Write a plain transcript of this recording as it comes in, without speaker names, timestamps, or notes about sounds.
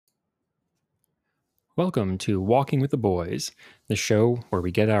Welcome to Walking with the Boys, the show where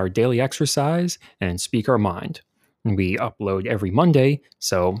we get our daily exercise and speak our mind. We upload every Monday,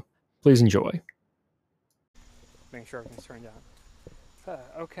 so please enjoy. Making sure everything's turned on.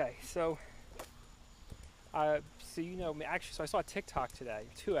 Okay, so I saw a TikTok today,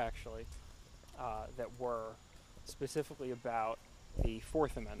 two actually, that were specifically about the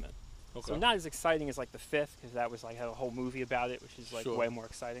Fourth Amendment. Okay. So not as exciting as like the Fifth, because that was like had a whole movie about it, which is like Sure. way more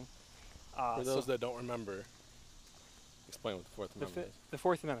exciting. For those that don't remember, explain what the Fourth Amendment is. The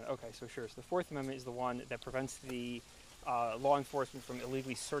Fourth Amendment. Okay, so sure. So the Fourth Amendment is the one that prevents the law enforcement from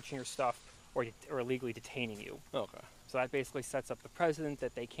illegally searching your stuff or illegally detaining you. Okay. So that basically sets up the president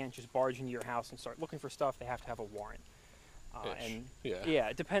that they can't just barge into your house and start looking for stuff. They have to have a warrant. And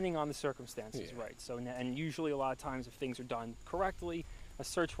Yeah. depending on the circumstances, Yeah. right? So and usually a lot of times if things are done correctly, a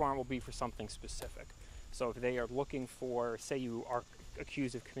search warrant will be for something specific. So if they are looking for, say you are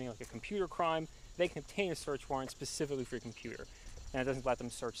accused of committing like a computer crime, they can obtain a search warrant specifically for your computer. And it doesn't let them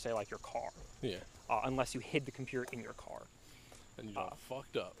search, say, like your car, Yeah. unless you hid the computer in your car. And you got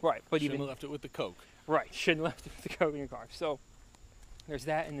fucked up. Right, but Shouldn't even have left it with the coke. right, shouldn't have left the code in your car. So there's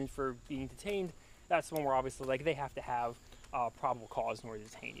that, and then for being detained, that's the one where obviously like they have to have probable cause in order to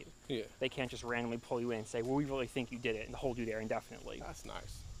detain you. Yeah. They can't just randomly pull you in and say, well, we really think you did it, and hold you there indefinitely. That's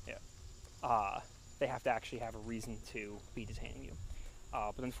nice. They have to actually have a reason to be detaining you.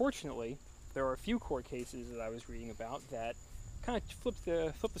 But unfortunately, there are a few court cases that I was reading about that kind of flipped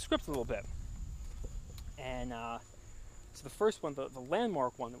the script a little bit. And so the first one, the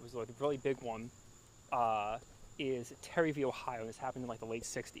landmark one that was like the really big one, is Terry v. Ohio. And this happened in like the late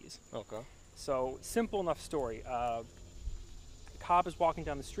 60s. Okay. So simple enough story. A cop is walking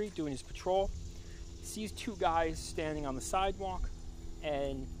down the street doing his patrol, sees two guys standing on the sidewalk,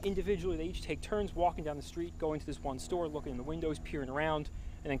 and individually they each take turns walking down the street, going to this one store, looking in the windows, peering around,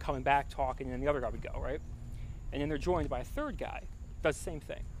 and then coming back, talking, and then the other guy would go, right? And then they're joined by a third guy, does the same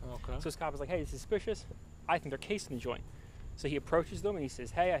thing. Okay. So this cop is like, hey, this is suspicious. I think they're casing the joint. So he approaches them and he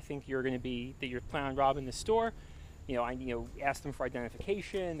says, hey, I think you're planning on robbing this store. I ask them for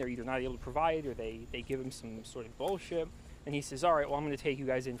identification. They're either not able to provide or they give him some sort of bullshit. And he says, all right, well, I'm going to take you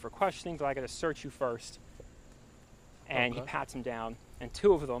guys in for questioning, but I got to search you first. And he pats them down. And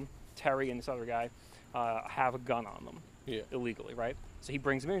two of them, Terry and this other guy, have a gun on them. Yeah. Illegally, right? So he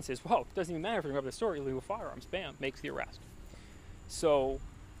brings them in and says, whoa, it doesn't even matter if they're robbing the store, illegal firearms. Bam, makes the arrest. So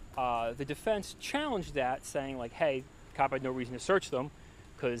the defense challenged that, saying like, hey, the cop had no reason to search them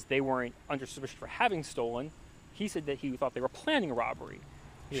because they weren't under suspicion for having stolen. He said that he thought they were planning a robbery.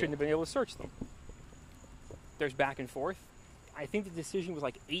 Shouldn't have been able to search them. There's back and forth. I think the decision was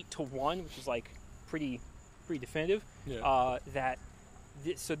like 8-1, which is like pretty definitive. Yeah.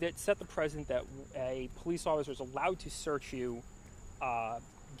 So that set the precedent that a police officer is allowed to search you,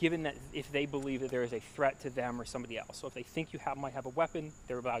 given that if they believe that there is a threat to them or somebody else. So if they think you might have a weapon,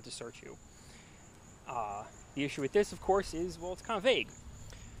 they're allowed to search you. The issue with this, of course, is, well, it's kind of vague.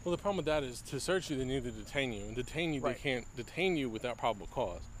 Well, the problem with that is to search you, they need to detain you. And detain you, Right. They can't detain you without probable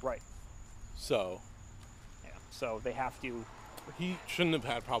cause. Right. So Yeah. So they have to. he shouldn't have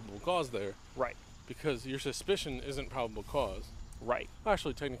had probable cause there Right. because your suspicion isn't probable cause. Right.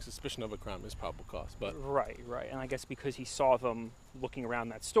 Actually, technical suspicion of a crime is probable cause, but Right. And I guess because he saw them looking around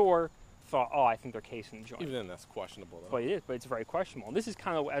that store, thought, oh, I think they're casing the joint. even then that's questionable, though. But it is. But it's very questionable. And this is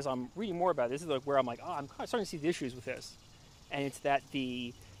kind of, as I'm reading more about it, this is like where I'm like, oh, I'm kind of starting to see the issues with this. And it's that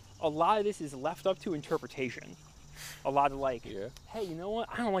a lot of this is left up to interpretation. A lot of like, Yeah. hey, you know what?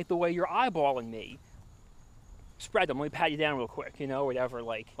 I don't like the way you're eyeballing me. Spread them. Let me pat you down real quick, whatever.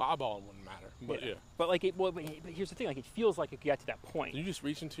 Like, Well, eyeballing wouldn't matter, but yeah. But like, but here's the thing. Like, it feels like it got to that point. Did you just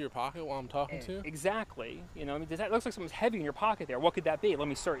reach into your pocket while I'm talking to you? Exactly. That looks like something's heavy in your pocket there. What could that be? Let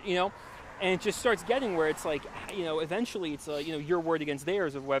me search. And it just starts getting where it's like, eventually it's your word against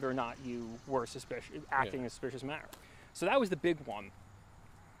theirs of whether or not you were acting in a suspicious manner. So that was the big one.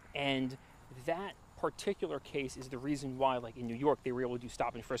 And that particular case is the reason why, like in New York, they were able to do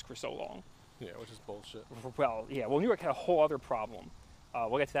stop and frisk for so long. Yeah, which is bullshit. Well, yeah. Well, New York had a whole other problem.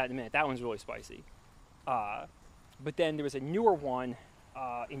 We'll get to that in a minute. That one's really spicy. But then there was a newer one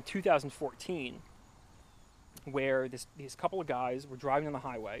in 2014 where these couple of guys were driving on the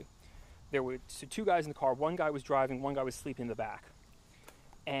highway. There were two guys in the car. One guy was driving. One guy was sleeping in the back.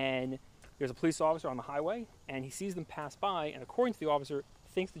 And there's a police officer on the highway, and he sees them pass by, and according to the officer,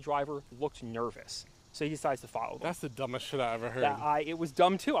 thinks the driver looked nervous. So he decides to follow them. That's the dumbest shit I ever heard. It was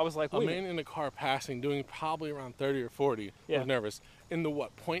dumb too. I was like, A wait. man in a car passing, doing probably around 30 or 40, was nervous. In the,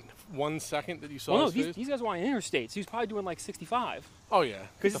 0.1 second that you saw his face? These guys were on interstates. He was probably doing like 65. Oh, yeah.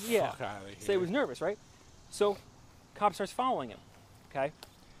 Get the Because, fuck out of here. So he was nervous, right? So, cop starts following him, okay?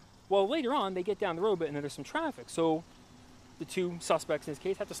 Well, later on, they get down the road a bit, and then there's some traffic. So the two suspects in this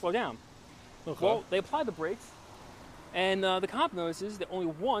case have to slow down. Okay. Well, they apply the brakes, and the cop notices that only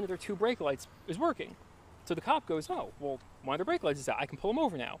one of their two brake lights is working. So the cop goes, oh, well, one of their brake lights is out. I can pull them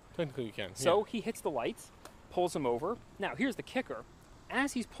over now. Technically you can. So he hits the lights, pulls them over. Now, here's the kicker.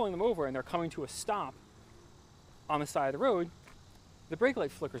 As he's pulling them over and they're coming to a stop on the side of the road, the brake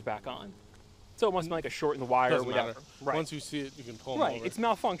light flickers back on. So it must be like a short in the wire Doesn't or whatever. matter. Right. Once you see it, you can pull them Right, over. it's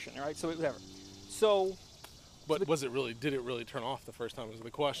malfunction, right? So whatever. So But did it really turn off the first time is the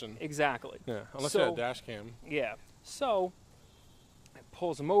question. exactly. Yeah, unless So- you had a dash cam. Yeah. So it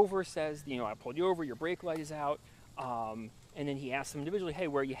pulls him over, says, I pulled you over, your brake light is out. And then he asks them individually, hey,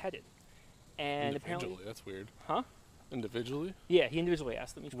 where are you headed? And Individually, apparently, that's weird. huh? Individually? Yeah, he individually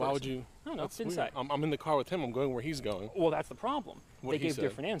asked them each Why person. would you? I don't know, That's didn't weird. say. I'm in the car with him. I'm going where he's going. Well, that's the problem. What They he gave said.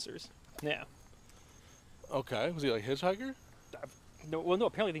 different answers. Yeah. Okay. Was he like a hitchhiker? No,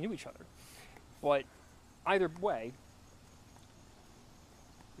 apparently they knew each other. But either way,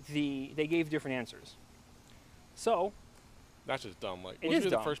 they gave different answers. So, That's just dumb. Like, It what if is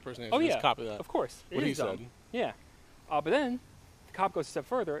you're dumb. the first person to oh answer? yeah, Just copy that. of course. It What he is dumb. said. Yeah. But then the cop goes a step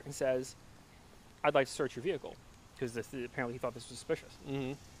further and says, I'd like to search your vehicle. Because apparently he thought this was suspicious.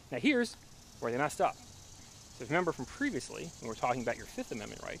 Mm-hmm. Now here's where they messed up. So remember from previously, when we were talking about your Fifth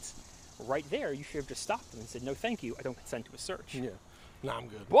Amendment rights, right there you should have just stopped them and said, no thank you, I don't consent to a search. Yeah. Nah, I'm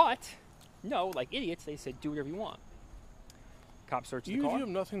good. But, no, like idiots, they said, do whatever you want. Cop searched the Even if car. you have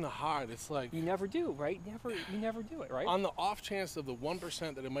nothing to hide, it's like You never do, right? You never do it, right? on the off chance of the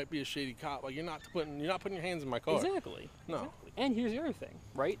 1% that it might be a shady cop, like you're not putting your hands in my car. Exactly. No. Exactly. And here's the other thing,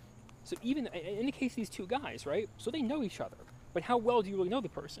 right? So even in the case of these two guys, right? So they know each other. But how well do you really know the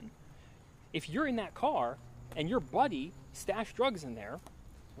person? If you're in that car and your buddy stashed drugs in there,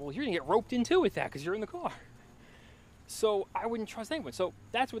 well, you're going to get roped into with that because you're in the car. So I wouldn't trust anyone. So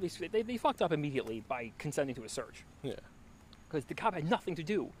that's where they fucked up immediately by consenting to a search. Yeah. Because the cop had nothing to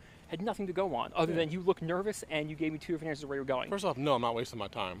do, had nothing to go on, other than you look nervous and you gave me two different answers of where you're going. First off, no, I'm not wasting my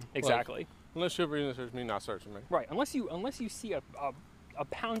time. Exactly. Like, unless you're reading to search me, not searching me. Right. Unless you see a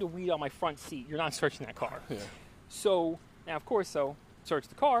pound of weed on my front seat, you're not searching that car. Yeah. So now, of course, search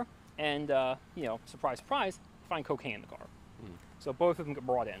the car, and surprise, surprise, find cocaine in the car. So both of them get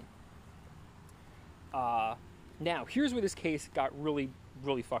brought in. Now, here's where this case got really,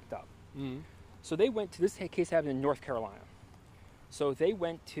 really fucked up. So they went to this case happened in North Carolina. So they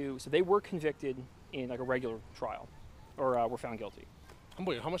were convicted in like a regular trial, or were found guilty.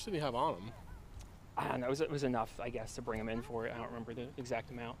 Wait, how much did he have on him? I don't know. It was enough, I guess, to bring them in for it. I don't remember the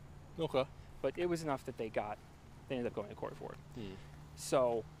exact amount, Okay. but it was enough that they ended up going to court for it.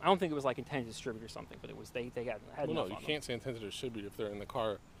 So I don't think it was like intended to distribute or something, but it was they had Well, enough no, on you them. can't say intended to distribute if they're in the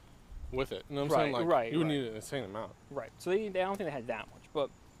car with it. You know what I'm saying? Right, Like, right, you would right. need an insane amount. Right. So they I don't think they had that much, but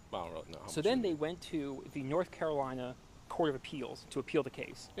I don't really know. how so much then you they need. went to the North Carolina Court of Appeals to appeal the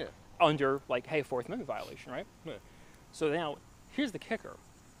case. Yeah. Under like, hey, Fourth Amendment violation, right? Yeah. So now here's the kicker.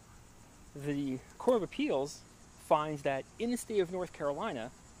 The Court of Appeals finds that in the state of North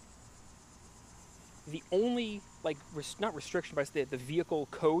Carolina, the only not restriction, but the vehicle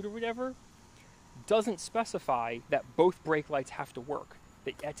code or whatever doesn't specify that both brake lights have to work.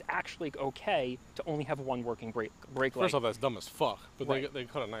 That it's actually okay to only have one working brake light. First off, that's dumb as fuck, but Right. they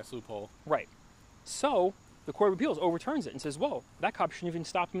cut a nice loophole. Right. So the Court of Appeals overturns it and says, "Whoa, that cop shouldn't even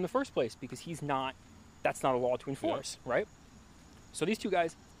stop him in the first place because that's not a law to enforce, right?" So these two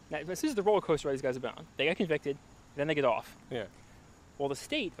guys, now this is the roller coaster ride these guys have been on. They get convicted, then they get off. Yeah. Well, the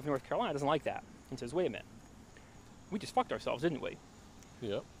state of North Carolina doesn't like that and says, "Wait a minute, we just fucked ourselves, didn't we?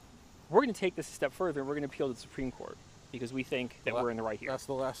 Yep. We're going to take this a step further and we're going to appeal to the Supreme Court because we think that Well, we're in the right here." That's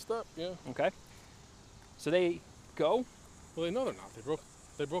the last step. Yeah. Okay. So they go. Well, they know they're not.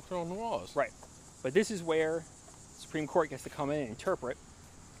 They broke their own laws. Right. But this is where the Supreme Court gets to come in and interpret.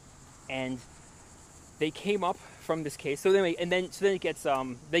 And they came up from this case. So then it gets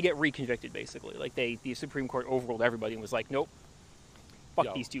they get reconvicted basically. Like the Supreme Court overruled everybody and was like, "Nope. Fuck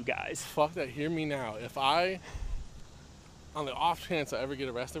Yo. these two guys." Fuck that. Hear me now. If on the off chance I ever get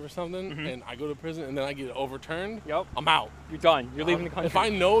arrested for something and I go to prison and then I get overturned, Yep. I'm out. You're done. You're leaving the country. If I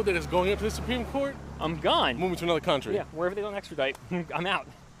know that it's going up to the Supreme Court, I'm gone. I'm moving to another country. Yeah, wherever they don't extradite, I'm out.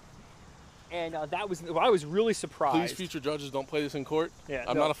 And that was I was really surprised. Please, future judges, don't play this in court. Yeah,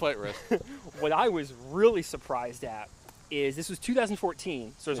 I'm no. not a flight risk. What I was really surprised at is this was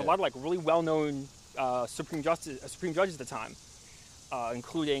 2014, so there's a Yeah. lot of like really well-known Supreme judges at the time,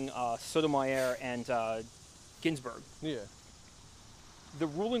 including Sotomayor and Ginsburg. Yeah. The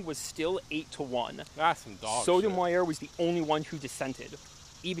ruling was still 8-1. That's some dog shit. Sotomayor was the only one who dissented.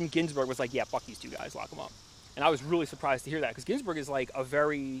 Even Ginsburg was like, "Yeah, fuck these two guys, lock them up." And I was really surprised to hear that because Ginsburg is like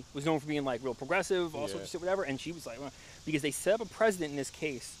was known for being like real progressive, all sorts of shit, whatever. And she was like, well, because they set up a precedent in this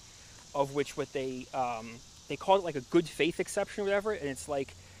case, of which what they called it like a good faith exception or whatever. And it's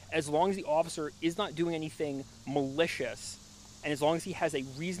like, as long as the officer is not doing anything malicious, and as long as he has a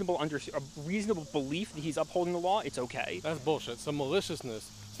reasonable belief that he's upholding the law, it's okay. That's bullshit. So maliciousness.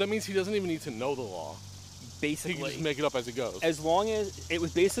 So that means he doesn't even need to know the law. Basically, he can just make it up as it goes. As long as it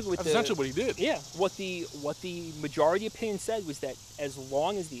was basically That's essentially what he did. Yeah. What the majority opinion said was that as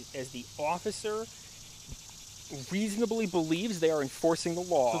long as the officer reasonably believes they are enforcing the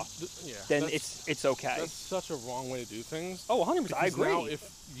law, then it's okay. That's such a wrong way to do things. Oh, 100%. I agree. Now, if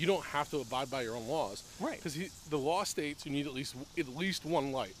you don't have to abide by your own laws, right? Because the law states you need at least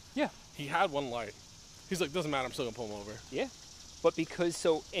one light. Yeah. He had one light. He's like, doesn't matter. I'm still gonna pull him over. Yeah. But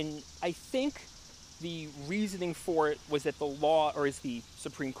and I think the reasoning for it was that the law, or as the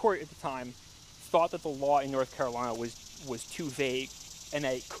Supreme Court at the time, thought that the law in North Carolina was too vague, and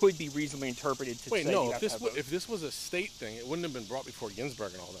that it could be reasonably interpreted to say you have to have both. If this was a state thing, it wouldn't have been brought before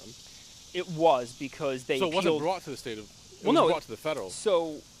Ginsburg and all them. It was because they. So it wasn't brought to the state of. It was brought to the federal.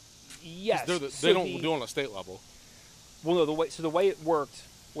 So, yes, they don't do it on a state level. Well, no. The way it worked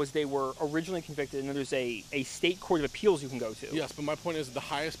was they were originally convicted, and then there's a state court of appeals you can go to. Yes, but my point is the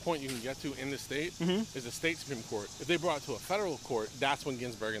highest point you can get to in the state is the state Supreme Court. If they brought it to a federal court, that's when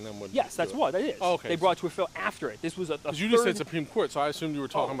Ginsburg and them would. Yes, that's what it is. Oh, okay. They brought it to a federal after it. This was a you just said Supreme Court, so I assumed you were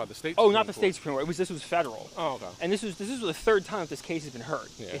talking about the state. Oh, not the state Supreme Court. This was federal. Oh, okay. And this was the third time that this case has been heard.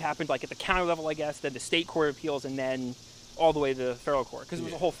 Yeah. It happened like at the county level, I guess, then the state court of appeals, and then all the way to the federal court because it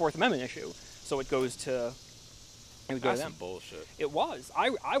was a whole Fourth Amendment issue. So it goes to. That's some bullshit. It was.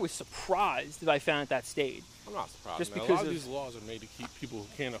 I was surprised that I found at that stage. I'm not surprised. Just man. because a lot of these laws are made to keep people who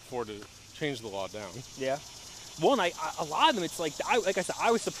can't afford to change the law down. Yeah. Well, and a lot of them, it's like I said,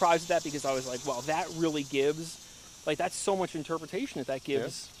 I was surprised at that because I was like, well, that really gives, like, that's so much interpretation that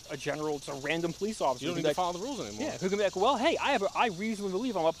gives it's a random police officer. You don't need to follow the rules anymore. Yeah. Who can be like, well, hey, I reasonably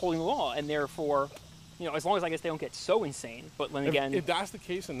believe I'm upholding the law, and therefore, as long as I guess they don't get so insane. But then again, if that's the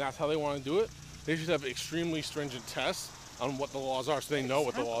case and that's how they want to do it, they should have extremely stringent tests on what the laws are, so they know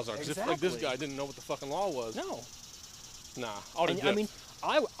what the laws are. Because if like this guy didn't know what the fucking law was, I mean,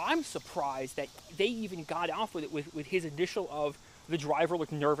 I'm surprised that they even got off with it with his initial of the driver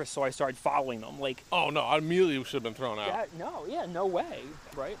looked nervous, so I started following them. Like, oh no, I immediately should have been thrown out. No way,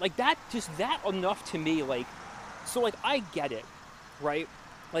 right? Like that enough to me. Like, so like I get it, right?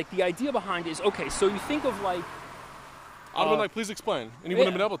 Like the idea behind it is okay. So you think of like. I'd have been like, please explain. And he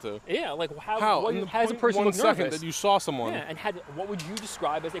wouldn't have been able to. Yeah, like how has a person look nervous? That you saw someone. Yeah, and what would you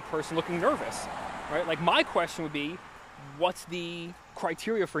describe as a person looking nervous? Right? Like my question would be, what's the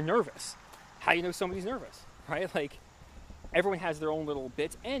criteria for nervous? How do you know somebody's nervous? Right? Like everyone has their own little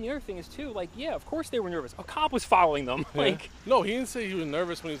bits. And the other thing is too, like, yeah, of course they were nervous. A cop was following them. Yeah. Like no, he didn't say he was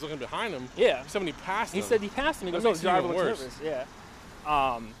nervous when he was looking behind him. Yeah. He said when he passed him. He said he passed him. He goes, no, the driver looks nervous. Yeah.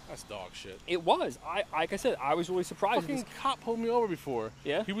 That's dog shit. It was. Like I said, I was really surprised. Fucking cop pulled me over before.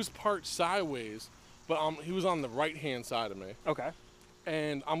 Yeah. He was parked sideways, but he was on the right hand side of me. Okay.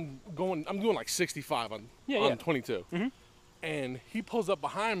 And I'm doing like 65 on 22. Mm-hmm. And he pulls up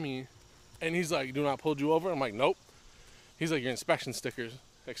behind me, and he's like, "Do not pulled you over?" I'm like, "Nope." He's like, "Your inspection sticker's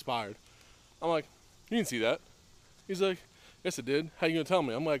expired." I'm like, "You didn't see that?" He's like, "Yes, it did. How you gonna tell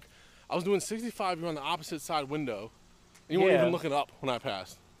me?" I'm like, "I was doing 65. You're on the opposite side window." You weren't even looking up when I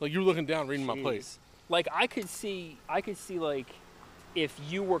passed. Like, you were looking down, reading my plate. Like, I could see, like, if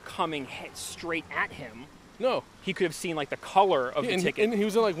you were coming straight at him. No. He could have seen, like, the color of the ticket. And he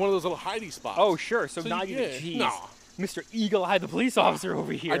was in, like, one of those little hidey spots. Oh, sure. So not even, geez. No. Mr. Eagle-Eye, the police officer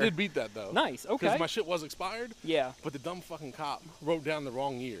over here. I did beat that, though. Nice, okay. Because my shit was expired. Yeah. But the dumb fucking cop wrote down the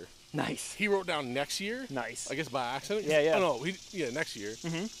wrong year. Nice. He wrote down next year. Nice. I guess by accident. Yeah. Oh, no. Next year.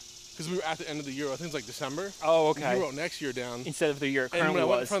 Mm-hmm. Because we were at the end of the year, I think it's like December. Oh, okay. He wrote next year down. Instead of the year it currently was. And when I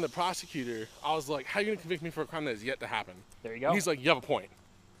went in was. front of the prosecutor, I was like, how are you going to convict me for a crime that is yet to happen? There you go. And he's like, you have a point.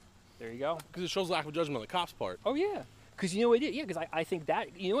 There you go. Because it shows lack of judgment on the cop's part. Oh, yeah. Because you know what it is? Yeah, because I think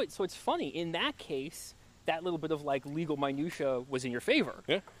that, you know what? So it's funny. In that case, that little bit of, like, legal minutia was in your favor.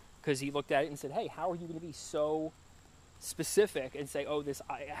 Yeah. Because he looked at it and said, hey, how are you going to be so specific and say, oh, this,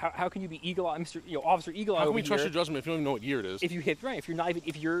 how can you be Eagle-Eye, Officer Eagle-Eye over here? How can we trust your judgment if you don't even know what year it is? If you hit right,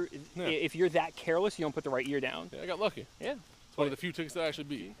 if you're that careless, you don't put the right year down. Yeah, I got lucky. Yeah. It's one of the few tickets that I actually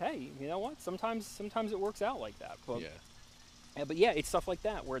beat. Hey, you know what? Sometimes it works out like that. But, yeah. But yeah, it's stuff like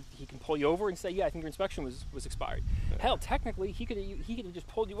that where he can pull you over and say, yeah, I think your inspection was expired. Yeah. Hell, technically, he could have just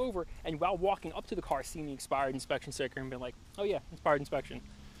pulled you over and while walking up to the car, seen the expired inspection sticker and been like, oh yeah, expired inspection.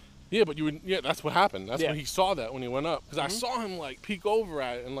 Yeah, but that's what happened. That's when he saw that when he went up. Because I saw him, like, peek over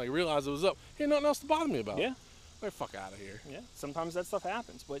at it and, like, realize it was up. He had nothing else to bother me about. Yeah. Like, fuck out of here. Yeah. Sometimes that stuff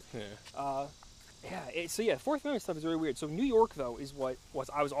happens, but Yeah. Fourth Amendment stuff is very weird. So New York, though, is what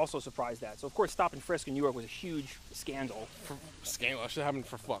I was also surprised at. So of course, stop and frisk in New York was a huge scandal. Scandal. That shit happened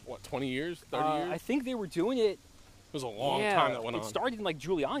for what, 20 years, 30 years? I think they were doing it. It was a long time that went on. It started in like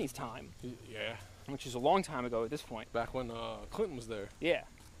Giuliani's time, Yeah. which is a long time ago at this point. Back when Clinton was there. Yeah.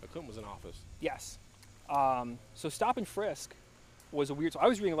 Clinton was in office. Yes. So stop and frisk was a weird. So I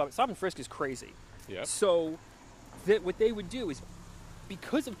was reading a lot. Stop and frisk is crazy. Yep. So what they would do is,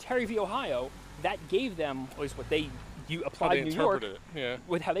 because of Terry v. Ohio, that gave them, at least what you How applied they in New York. interpreted it. Yeah.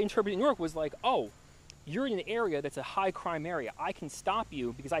 With how they interpreted it in New York was like, oh, you're in an area that's a high crime area. I can stop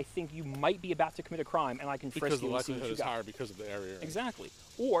you because I think you might be about to commit a crime, and I can Because frisk the you and see what likelihood you is got. higher because of the area. Right? Exactly.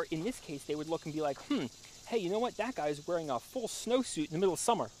 Or in this case, they would look and be like, hey, you know what? That guy's wearing a full snowsuit in the middle of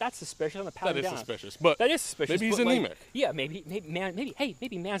summer. That's suspicious. I'm gonna pat That him is down. suspicious. But That is suspicious. maybe he's but, like, anemic. Yeah,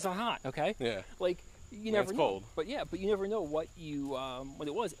 maybe man's not hot. Okay. Yeah. Like you Man's never know. cold. But you never know what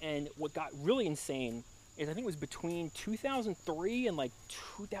it was. And what got really insane is I think it was between 2003 and like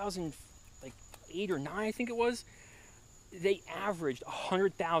 2008 or 9, I think it was. They averaged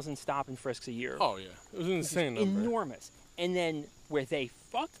 100,000 stop and frisks a year. Oh, yeah. It was an insane number. Enormous. And then where they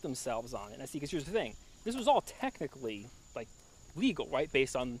fucked themselves on it, and I see, because here's the thing, this was all technically like legal, right,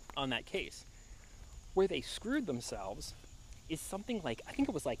 based on that case. Where they screwed themselves is something like, I think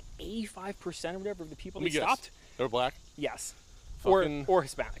it was like 85% or whatever of the people Let me they guess. stopped. They were black? Yes. Fucking- Or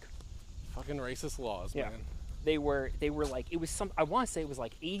Hispanic. Fucking racist laws, Yeah. man. They were like, it was I want to say it was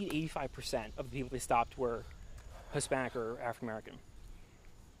like 80 to 85% of the people they stopped were Hispanic or African American.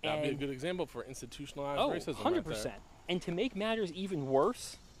 That'd be a good example for institutionalized Oh, racism. 100%. Right And to make matters even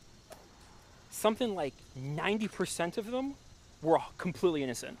worse, something like 90% of them were completely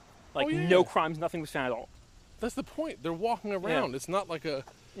innocent. Like, Oh, yeah. no crimes, nothing was found at all. That's the point. They're walking around. It's not like a...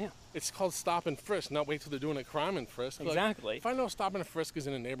 Yeah. It's called stop and frisk, not wait till they're doing a crime and frisk. Like, Exactly. if I know stop and frisk is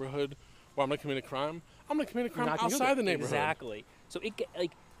in a neighborhood where I'm going to commit a crime, I'm going to commit a crime Not gonna do outside it. the neighborhood. Exactly. So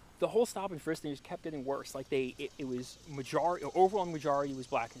the whole stop and frisk thing just kept getting worse. Like it was overwhelming majority was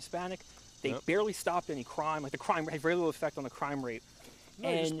black and Hispanic. They Yep. barely stopped any crime. Like the crime had very little effect on the crime rate.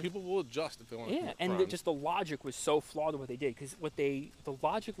 No, just people will adjust if they want to Yeah, commit and crimes. just the logic was so flawed of what they did, because the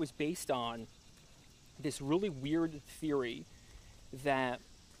logic was based on this really weird theory that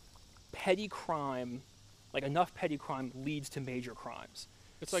petty crime, like enough petty crime, leads to major crimes.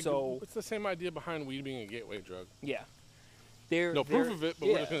 It's like so, it's the same idea behind weed being a gateway drug. yeah. No proof of it, but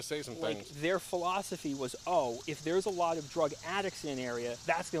we're just going to say some like, things. their philosophy was, if there's a lot of drug addicts in an area,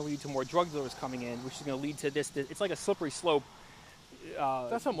 that's going to lead to more drug dealers coming in, which is going to lead to this. It's like a slippery slope.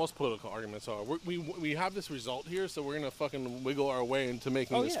 That's how most political arguments are. We have this result here, so we're going to fucking wiggle our way into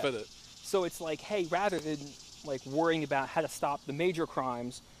making this fit it. So it's like, hey, rather than like worrying about how to stop the major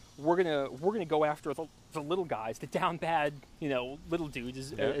crimes, we're gonna go after the little guys, the down bad, little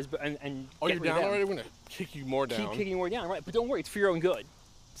dudes, and Oh, get you're rid of down them. already? We're going to kick you more down. Keep kicking more down, right? But don't worry, it's for your own good.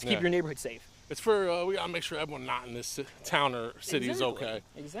 To keep Yeah. your neighborhood safe. It's for, we got to make sure everyone not in this town or city is Exactly. okay.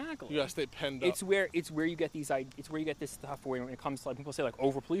 Exactly. You got to stay penned up. It's where you get these. It's where you get this stuff where when it comes to like people say like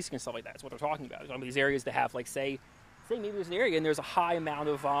over policing and stuff like that. That's what they're talking about. Some of these areas that have like say maybe there's an area and there's a high amount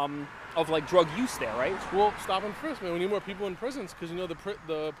of like drug use there, right? Well, stop and frisk, man. We need more people in prisons because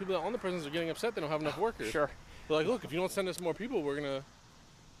the people that own the prisons are getting upset. They don't have enough workers. Sure. They're like, look, if you don't send us more people, we're gonna.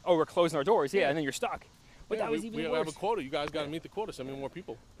 Oh, we're closing our doors. Yeah, Yeah. and then you're stuck. But Yeah, that was we even have worse. a quota. You guys got to meet the quota. Send me more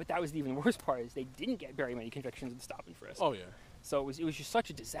people. But that was the even worse part is they didn't get very many convictions in stop and frisk. Oh yeah. So it was just such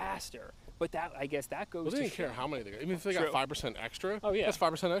a disaster. But I guess that goes. Well, they to didn't care show- how many they got. Even if they True. got 5% extra. Oh, yeah. That's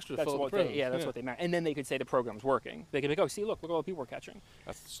 5% extra. To That's fill what up the prisons. that's what they meant. And then they could say the program's working. They could be like, oh, see, look all the people we're catching.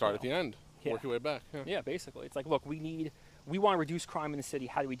 That's the start at the end. Yeah. Work your way back. Yeah. Yeah, basically. It's like, look, we want to reduce crime in the city.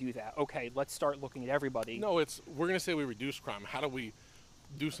 How do we do that? Okay, let's start looking at everybody. No, we're gonna say we reduce crime. How do we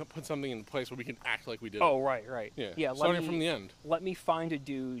put something in place where we can act like we did? Oh, right. Yeah. Starting from the end. Let me find a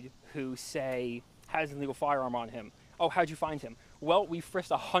dude who, say, has an illegal firearm on him. Oh, how'd you find him? Well, we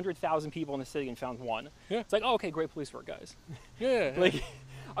frisked 100,000 people in the city and found one. Yeah. It's like, oh, okay, great police work, guys. Yeah. Like,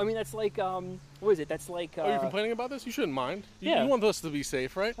 I mean, that's like, what is it? That's like. Oh, you're complaining about this? You shouldn't mind. Yeah. You want us to be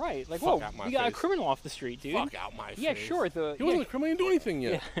safe, right? Right. Like, Fuck whoa, out my we got a face. criminal off the street, dude. Fuck out my Yeah, face. sure. He wasn't a criminal. He didn't do anything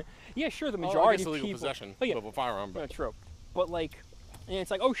yet. Yeah, sure. The Oh, I majority guess of illegal people. possession Oh, yeah. of a firearm. Yeah, But true. But like, and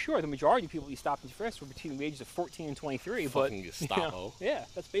it's like, oh, sure, the majority of people you stopped and frisked were between the ages of 14 and 23. Fucking but Gestapo. Yeah,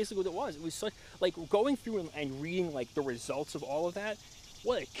 that's basically what it was. It was such like going through and reading like the results of all of that.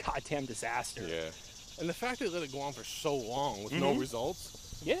 What a goddamn disaster. yeah. And the fact they let it go on for so long with no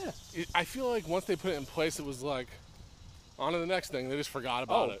results, Yeah. I feel like once they put it in place, it was like, on to the next thing. They just forgot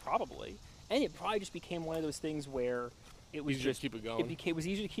about Oh, it. probably. And it probably just became one of those things where it was Easier just to keep it going. It was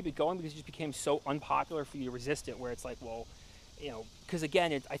easier to keep it going because it just became so unpopular for you to resist it. Where it's like, well, because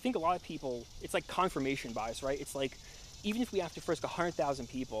again, I think a lot of people, it's like confirmation bias, right? It's like, even if we have to frisk 100,000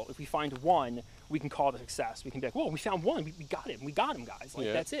 people, if we find one, we can call it a success. We can be like, whoa, we found one, we got him, guys.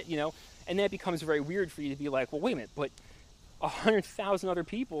 Like, that's it, And then it becomes very weird for you to be like, well, wait a minute, but 100,000 other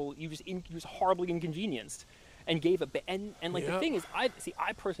people you just horribly inconvenienced and gave it. And like the thing is, I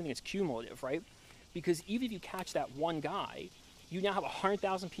personally think it's cumulative, right? Because even if you catch that one guy, you now have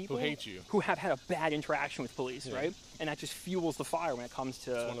 100,000 people who hate you, who have had a bad interaction with police, right? And that just fuels the fire when it comes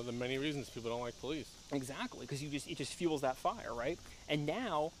to. It's one of the many reasons people don't like police. Exactly, because it just fuels that fire, right? And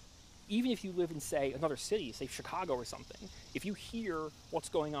now, even if you live in, say, another city, say Chicago or something, if you hear what's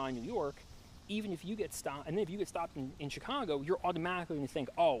going on in New York, even if you get stopped, and then if you get stopped in Chicago, you're automatically going to think,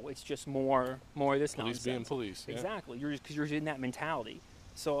 oh, it's just more of this nonsense. Police being police. Yeah. Exactly, because you're in that mentality.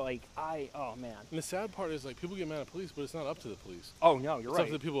 So, like, oh, man. And the sad part is, like, people get mad at police, but it's not up to the police. Oh, no, you're right. It's up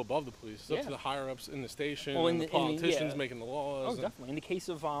to the people above the police. It's up to the higher-ups in the station, well, and the politicians making the laws. Oh, definitely. In the case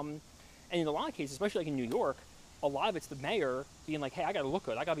of, and in a lot of cases, especially like in New York, a lot of it's the mayor being like, hey, I got to look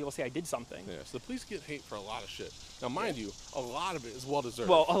good. I got to be able to say I did something. Yeah, so the police get hate for a lot of shit. Now, mind you, a lot of it is well-deserved.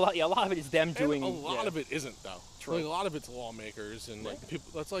 Well, a lot of it is them doing... And a lot of it isn't, though. True. Like, a lot of it's lawmakers and, like, people.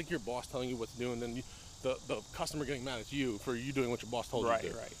 That's like your boss telling you what to do, and then the customer getting mad at you for you doing what your boss told you to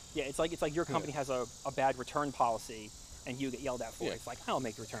do. Right. Yeah, it's like your company has a bad return policy, and you get yelled at for it. It's like, I'll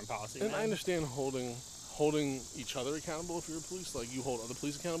make the return policy. And I understand holding each other accountable if you're a police. Like, you hold other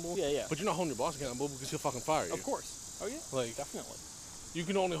police accountable. Yeah. But you're not holding your boss accountable because he'll fucking fire you. Of course. Oh, yeah. Like, definitely. You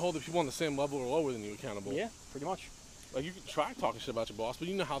can only hold the people on the same level or lower than you accountable. Yeah, pretty much. Like, you can try talking shit about your boss, but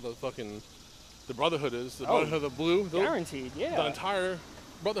you know how the Brotherhood is. The Brotherhood of Blue. Guaranteed, yeah. The entire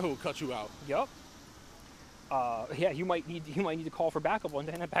Brotherhood will cut you out. Yep. You might need to call for backup one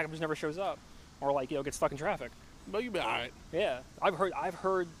day, and that backup just never shows up, or get stuck in traffic. But you'll be all right. Yeah, I've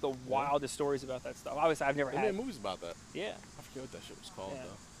heard the wildest stories about that stuff. Obviously, I've never had. They made movies about that. Yeah. I forget what that shit was called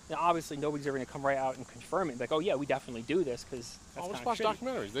though. Now, obviously, nobody's ever going to come right out and confirm it. Like, oh yeah, we definitely do this because that's just watch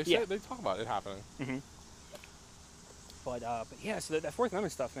documentaries. They say they talk about it happening. Mm-hmm. But yeah, so that Fourth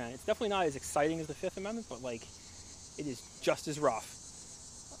Amendment stuff, man, it's definitely not as exciting as the Fifth Amendment, but like, it is just as rough.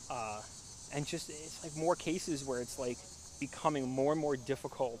 And it's like more cases where it's like becoming more and more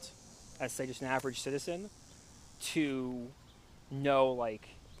difficult as, say, just an average citizen to know, like,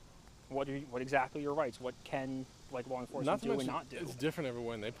 what exactly your rights, what can, like, law enforcement do and not do. It's different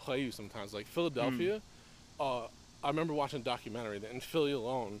everywhere, and they play you sometimes. Like Philadelphia, I remember watching a documentary that in Philly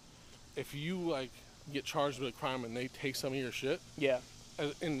alone, if you, like, get charged with a crime and they take some of your shit,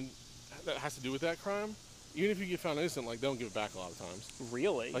 and that has to do with that crime, even if you get found innocent, like, they don't give it back a lot of times.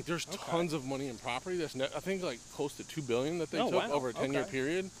 Really? Like, there's tons of money in property that's I think like close to $2 billion that they took over a 10-year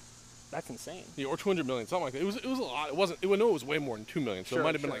period. That's insane. Yeah, or $200 million, something like that. It was a lot. It wasn't. It was way more than $2 million. So it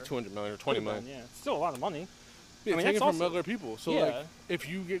might have been like $200 million or $20 million. Yeah, it's still a lot of money. Yeah, taken from other people. So like, if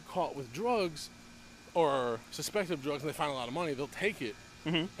you get caught with drugs or suspected drugs and they find a lot of money, they'll take it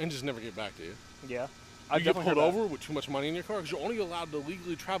and just never get back to you. Yeah. You get pulled over with too much money in your car because you're only allowed to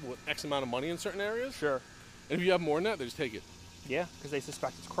legally travel with X amount of money in certain areas. Sure. And if you have more than that, they just take it. Yeah, because they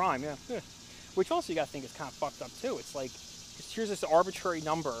suspect it's crime, yeah. Which also you got to think is kind of fucked up, too. It's like, here's this arbitrary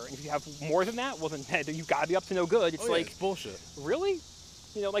number, and if you have more than that, well, then you've got to be up to no good. It's it's bullshit. Really?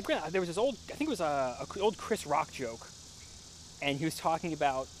 Like, there was this old, I think it was an old Chris Rock joke, and he was talking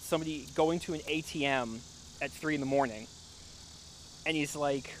about somebody going to an ATM at 3 in the morning, and he's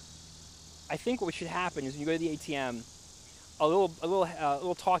like, I think what should happen is when you go to the ATM, a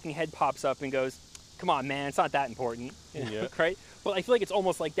little talking head pops up and goes, come on, man, it's not that important, right? But I feel like it's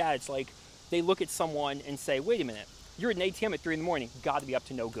almost like that. It's like they look at someone and say, wait a minute, you're at an ATM at 3 in the morning, got to be up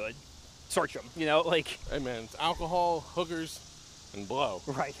to no good. Search them, like. Hey, man, it's alcohol, hookers, and blow.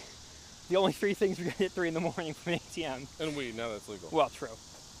 Right. The only 3 things you're getting at 3 in the morning from an ATM. And weed, now that's legal. Well, true.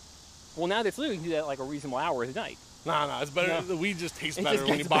 Well, now that's legal, you can do that at like a reasonable hour of the night. Nah, it's better. No. The weed just tastes better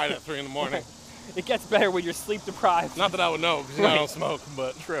when you buy it at 3 in the morning. It gets better when you're sleep deprived. Not that I would know, because I don't smoke,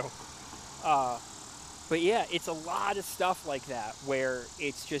 but. True. But yeah, it's a lot of stuff like that where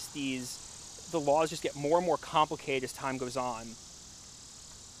it's just the laws just get more and more complicated as time goes on.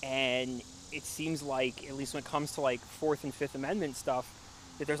 And it seems like, at least when it comes to like Fourth and Fifth Amendment stuff,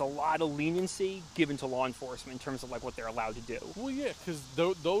 that there's a lot of leniency given to law enforcement in terms of like what they're allowed to do. Well, yeah, because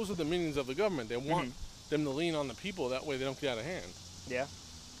those are the minions of the government. They want them to lean on the people. That way they don't get out of hand. Yeah.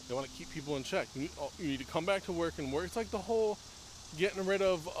 They want to keep people in check. You need to come back to work and work. It's like the whole getting rid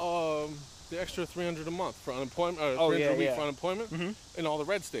of the extra $300 a month for unemployment, $300 a week for unemployment in all the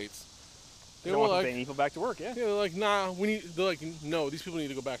red states. They want like, people back to work, yeah. Yeah, they're like, nah, they're like, no, these people need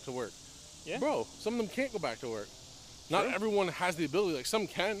to go back to work. Yeah. Bro, some of them can't go back to work. Not Sure. everyone has the ability. Like, some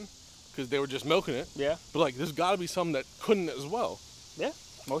can, because they were just milking it. Yeah. But, like, there's got to be some that couldn't as well. Yeah.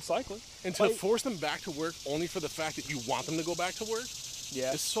 Most likely. And to Like- force them back to work only for the fact that you want them to go back to work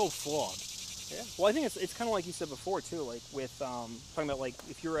Yeah. is so flawed. Yeah. Well, I think it's kind of like you said before too. Like with talking about like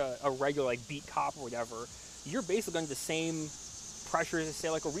if you're a regular like beat cop or whatever, you're basically under the same pressures as say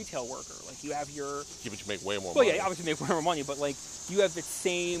like a retail worker. Like you have your Yeah, but you make way more well, money. yeah, obviously make way more money, but like you have the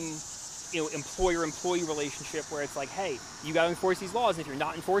same employer-employee relationship where it's like, hey, you got to enforce these laws. And if you're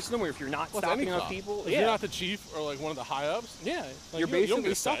not enforcing them, or if you're not Well, it's stopping any enough cop. people, If you're not the chief or like one of the high ups, yeah, like, you're you don't basically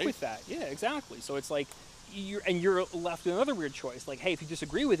get a stuck say. with that. Yeah, exactly. So it's like you're left with another weird choice. Like, hey, if you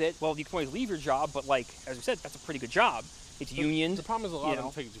disagree with it, well, you can always leave your job. But like as we said, that's a pretty good job. It's unioned. The problem is a lot you of them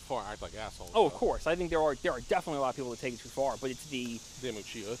know. take it too far, act like assholes. Oh, of course. I think there are definitely a lot of people that take it too far. But it's the Damn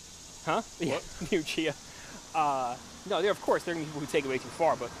Uchiha. huh? Yeah, What? New Chia. No, there of course there are people who take it way too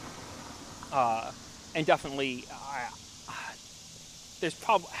far, but and definitely there's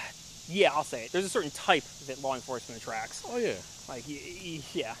probably yeah, I'll say it. There's a certain type that law enforcement attracts. Oh yeah. Like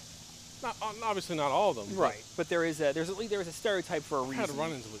yeah, Not obviously not all of them. but right. But there's a stereotype for a I've reason. had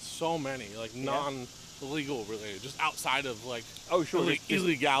run-ins with so many like non-legal related, just outside of like Oh, sure. Just-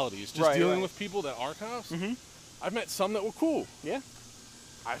 illegalities, just Right, dealing right. with people that are cops. Mhm. I've met some that were cool. Yeah.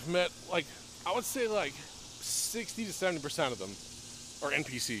 I've met like I would say like 60 to 70% of them are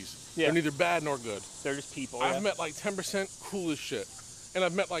NPCs. Yeah. They're neither bad nor good. They're just people. I've yeah. met like 10% cool as shit. And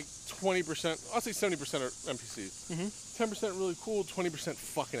I've met like 20%, I'll say 70% are NPCs. Mhm. 10% really cool, 20%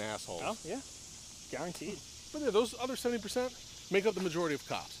 fucking assholes. Oh yeah, guaranteed. But yeah, those other 70% make up the majority of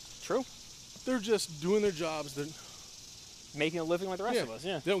cops. True. They're just doing their jobs. They're, Making a living like the rest of us.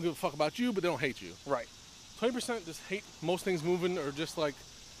 Yeah. They don't give a fuck about you, but they don't hate you. Right. 20% just hate most things moving, or just like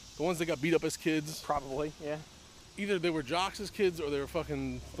the ones that got beat up as kids. Probably. Yeah. Either they were jocks as kids, or they were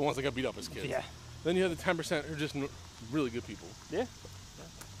fucking the ones that got beat up as kids. Yeah. Then you have the 10% who are just really good people. Yeah.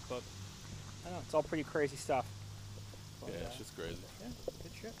 But I don't know. It's all pretty crazy stuff. But, Yeah, it's just crazy. Yeah,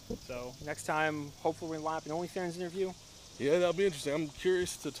 good shit. So next time, hopefully, we're line up an OnlyFans interview. Yeah, that'll be interesting. I'm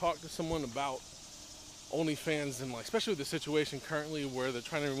curious to talk to someone about OnlyFans and like, especially with the situation currently where they're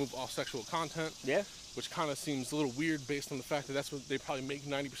trying to remove all sexual content, Yeah. which kind of seems a little weird based on the fact that that's what they probably make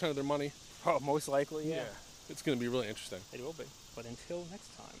 90% of their money. Oh, most likely. Yeah. It's going to be really interesting. It will be. But until next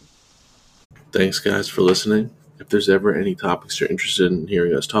time. Thanks, guys, for listening. If there's ever any topics you're interested in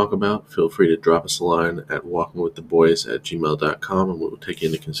hearing us talk about, feel free to drop us a line at walkingwiththeboys@gmail.com and we will take you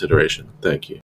into consideration. Thank you.